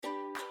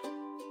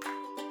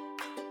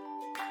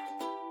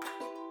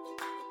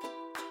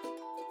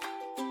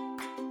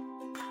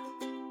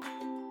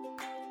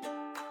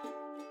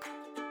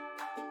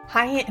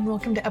Hi, and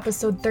welcome to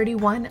episode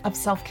 31 of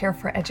Self-Care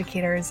for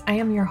Educators. I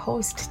am your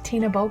host,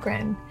 Tina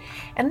Bogren.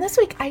 And this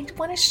week, I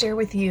want to share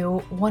with you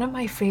one of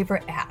my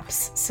favorite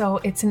apps. So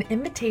it's an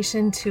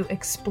invitation to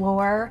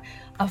explore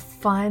a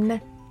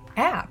fun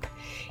app.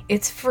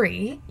 It's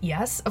free.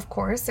 Yes, of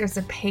course, there's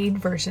a paid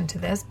version to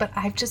this, but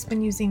I've just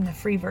been using the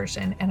free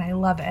version and I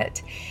love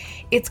it.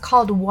 It's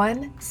called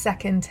 1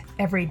 Second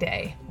Every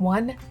Day.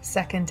 1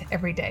 Second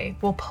Every Day.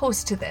 We'll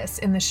post to this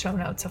in the show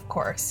notes, of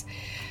course.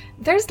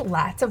 There's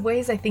lots of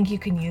ways I think you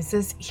can use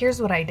this.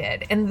 Here's what I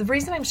did. And the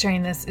reason I'm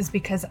sharing this is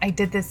because I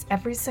did this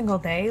every single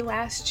day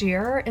last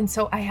year. And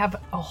so I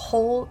have a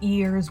whole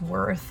year's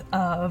worth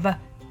of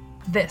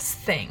this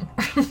thing.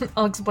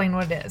 I'll explain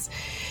what it is.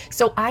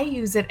 So I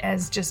use it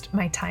as just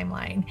my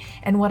timeline.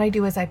 And what I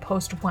do is I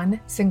post one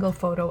single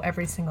photo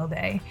every single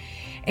day.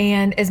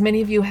 And as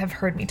many of you have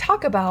heard me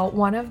talk about,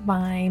 one of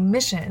my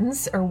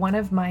missions or one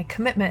of my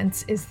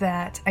commitments is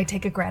that I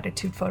take a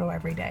gratitude photo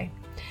every day.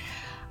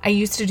 I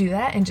used to do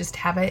that and just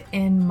have it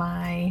in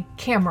my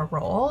camera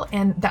roll.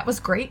 And that was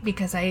great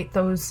because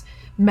those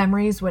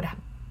memories would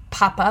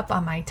pop up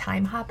on my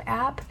TimeHop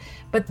app.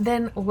 But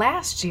then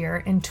last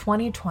year in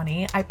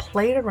 2020, I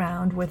played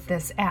around with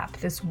this app,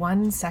 this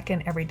 1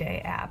 Second Everyday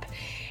app.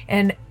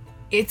 And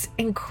it's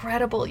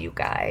incredible, you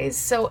guys.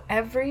 So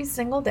every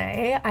single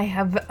day I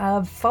have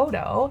a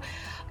photo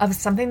of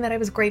something that I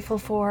was grateful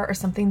for or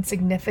something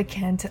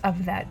significant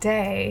of that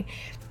day.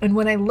 And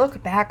when I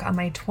look back on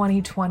my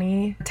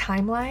 2020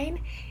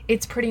 timeline,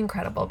 it's pretty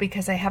incredible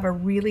because I have a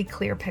really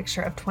clear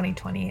picture of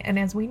 2020. And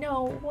as we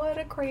know, what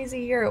a crazy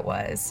year it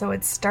was. So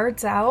it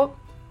starts out,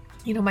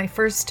 my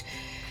first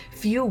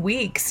few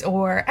weeks,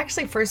 or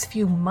actually first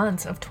few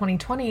months of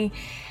 2020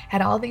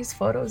 had all these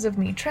photos of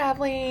me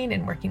traveling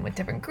and working with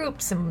different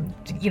groups and,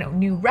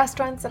 new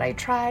restaurants that I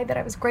tried that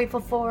I was grateful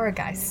for, a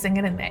guy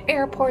singing in the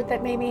airport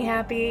that made me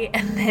happy.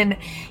 And then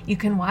you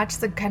can watch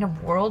the kind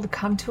of world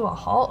come to a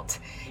halt.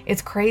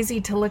 It's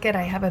crazy to look at.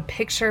 I have a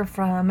picture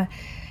from,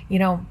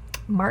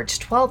 March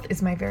 12th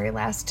is my very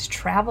last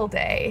travel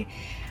day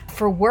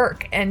for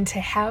work, and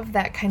to have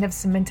that kind of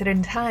cemented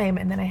in time.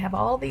 And then I have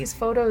all these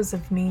photos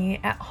of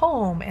me at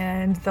home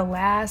and the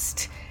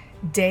last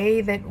day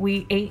that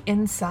we ate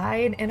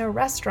inside in a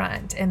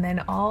restaurant, and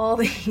then all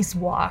these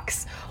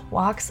walks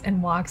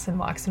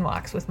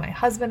with my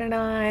husband and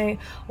I,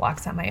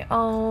 walks on my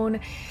own.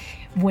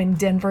 When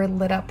Denver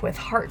lit up with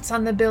hearts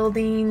on the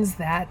buildings,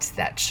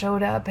 that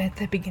showed up at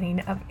the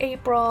beginning of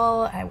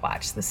April. I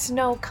watched the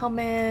snow come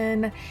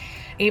in.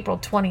 April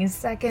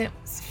 22nd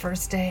was the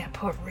first day I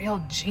put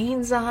real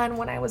jeans on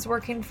when I was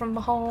working from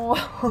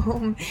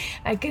home.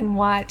 I can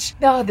watch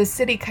the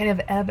city kind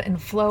of ebb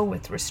and flow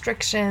with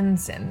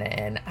restrictions. And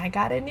then I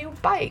got a new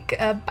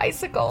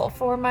bicycle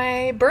for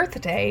my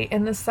birthday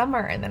in the summer.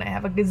 And then I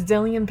have a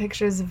gazillion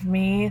pictures of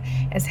me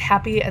as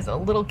happy as a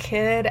little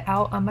kid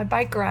out on my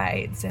bike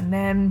rides. And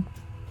then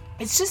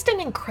it's just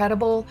an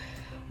incredible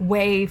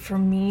way for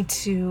me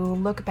to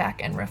look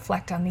back and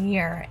reflect on the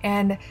year.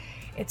 And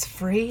it's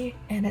free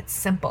and it's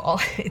simple.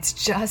 It's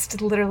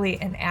just literally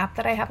an app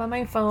that I have on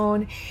my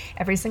phone.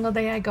 Every single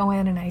day I go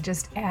in and I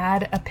just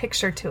add a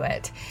picture to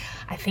it.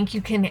 I think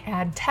you can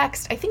add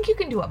text. I think you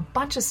can do a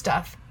bunch of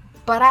stuff,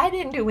 but I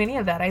didn't do any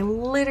of that. I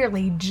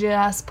literally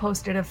just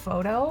posted a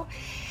photo.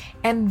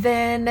 And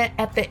then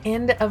at the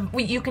end of,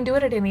 you can do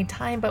it at any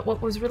time, but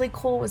what was really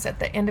cool was at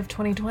the end of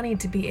 2020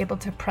 to be able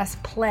to press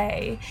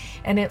play,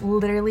 and it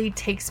literally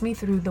takes me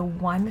through the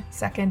 1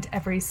 second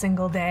every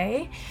single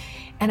day.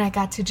 And I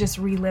got to just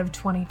relive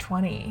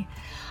 2020.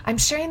 I'm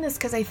sharing this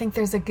because I think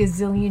there's a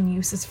gazillion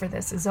uses for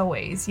this, as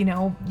always.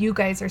 You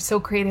guys are so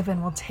creative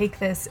and will take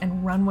this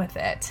and run with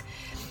it.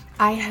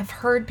 I have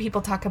heard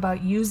people talk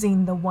about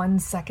using the 1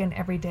 Second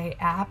Everyday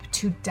app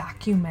to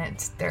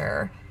document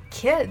their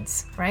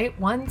kids, right?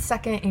 1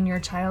 second in your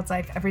child's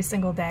life every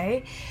single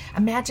day.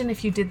 Imagine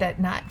if you did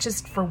that not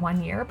just for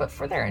 1 year, but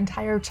for their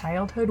entire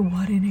childhood.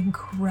 What an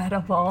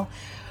incredible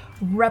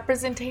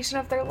representation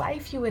of their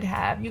life you would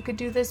have. You could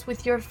do this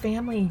with your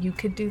family. You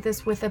could do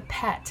this with a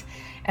pet.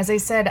 As I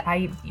said,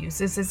 I use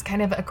this as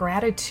kind of a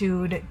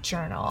gratitude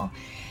journal.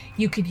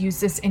 You could use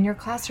this in your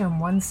classroom,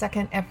 1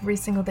 second every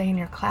single day in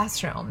your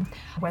classroom,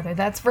 whether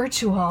that's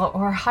virtual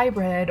or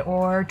hybrid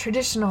or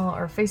traditional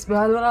or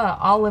Facebook,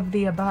 all of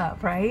the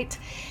above, right?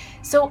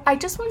 So I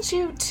just want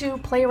you to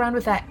play around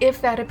with that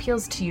if that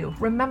appeals to you.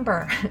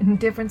 Remember,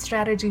 different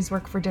strategies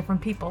work for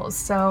different people.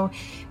 So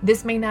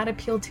this may not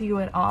appeal to you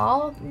at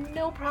all.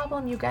 No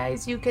problem, you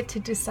guys. You get to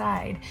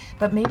decide.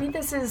 But maybe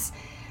this is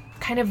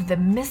kind of the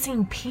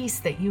missing piece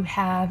that you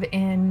have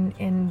in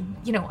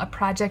a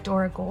project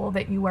or a goal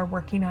that you are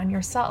working on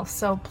yourself.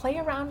 So play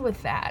around with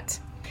that.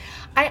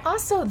 I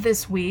also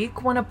this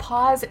week want to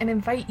pause and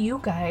invite you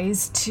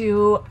guys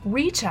to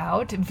reach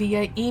out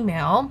via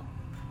email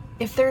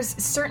if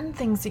there's certain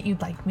things that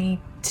you'd like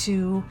me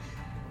to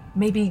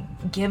maybe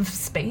give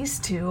space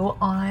to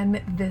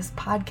on this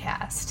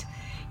podcast.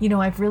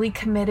 I've really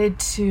committed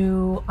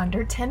to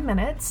under 10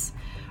 minutes,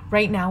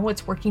 Right now,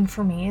 what's working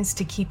for me is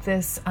to keep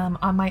this on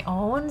my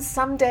own.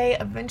 Someday,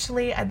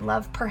 eventually, I'd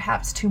love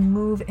perhaps to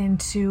move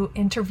into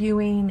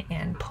interviewing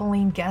and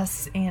pulling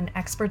guests and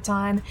experts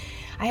on.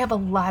 I have a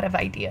lot of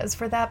ideas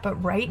for that, but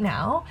right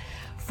now,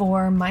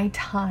 for my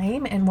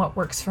time and what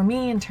works for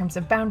me in terms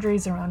of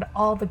boundaries around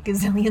all the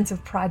gazillions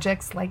of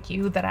projects like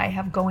you that I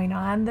have going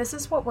on, this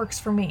is what works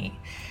for me.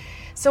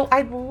 So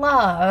I'd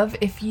love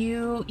if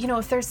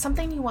if there's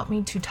something you want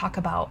me to talk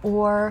about,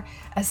 or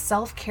a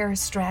self-care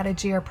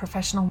strategy or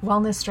professional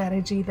wellness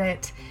strategy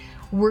that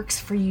works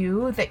for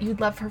you that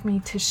you'd love for me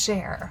to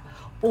share.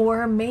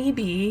 Or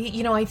maybe,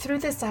 I threw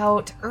this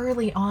out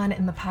early on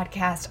in the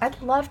podcast.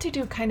 I'd love to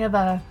do kind of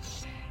a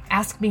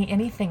Ask Me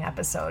Anything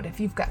episode if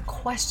you've got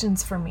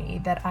questions for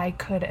me that I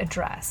could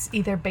address,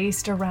 either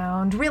based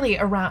around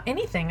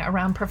anything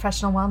around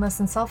professional wellness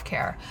and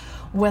self-care,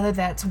 whether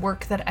that's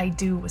work that I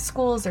do with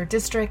schools or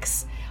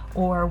districts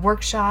or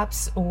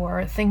workshops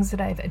or things that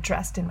I've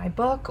addressed in my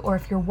book, or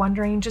if you're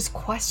wondering just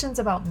questions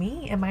about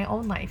me in my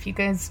own life. You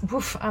guys,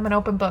 I'm an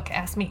open book.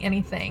 Ask me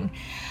anything.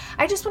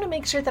 I just want to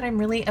make sure that I'm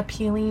really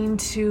appealing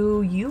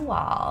to you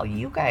all.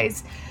 You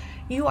guys,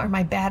 you are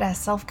my badass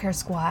self-care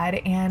squad,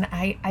 and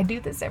I do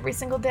this every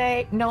single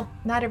day. No,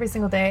 not every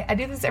single day. I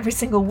do this every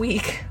single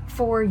week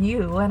for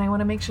you, and I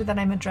want to make sure that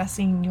I'm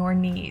addressing your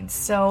needs.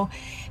 So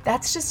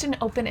that's just an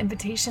open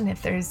invitation.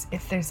 If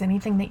there's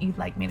anything that you'd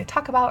like me to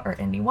talk about, or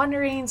any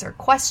wonderings or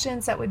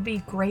questions that would be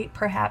great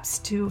perhaps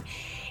to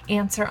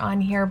answer on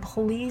here,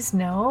 please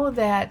know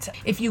that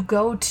if you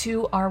go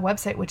to our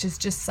website, which is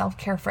just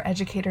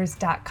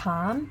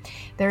selfcareforeducators.com,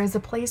 there is a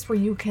place where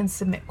you can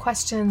submit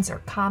questions or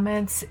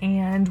comments,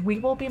 and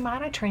we will be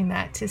monitoring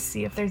that to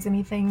see if there's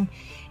anything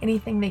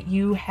that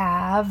you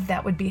have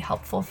that would be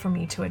helpful for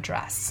me to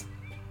address.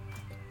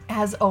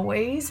 As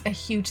always, a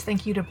huge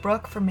thank you to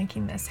Brooke for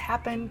making this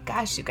happen.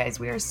 Gosh, you guys,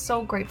 we are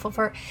so grateful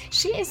for her.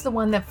 She is the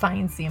one that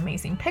finds the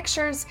amazing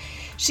pictures.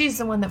 She's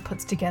the one that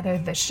puts together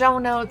the show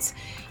notes.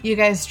 You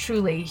guys,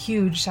 truly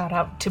huge shout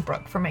out to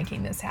Brooke for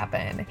making this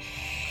happen.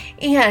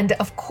 And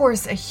of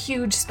course, a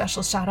huge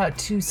special shout out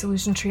to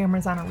Solution Tree and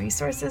Marzano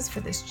Resources for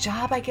this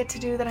job I get to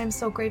do that I'm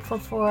so grateful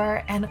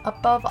for. And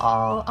above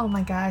all, oh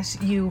my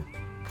gosh, you,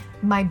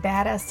 my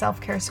badass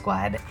self-care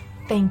squad,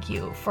 thank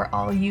you for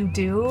all you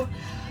do.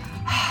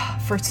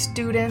 For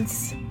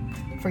students,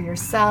 for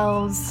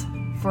yourselves,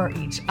 for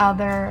each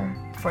other,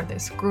 for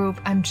this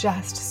group. I'm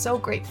just so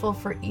grateful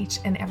for each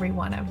and every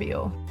one of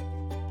you.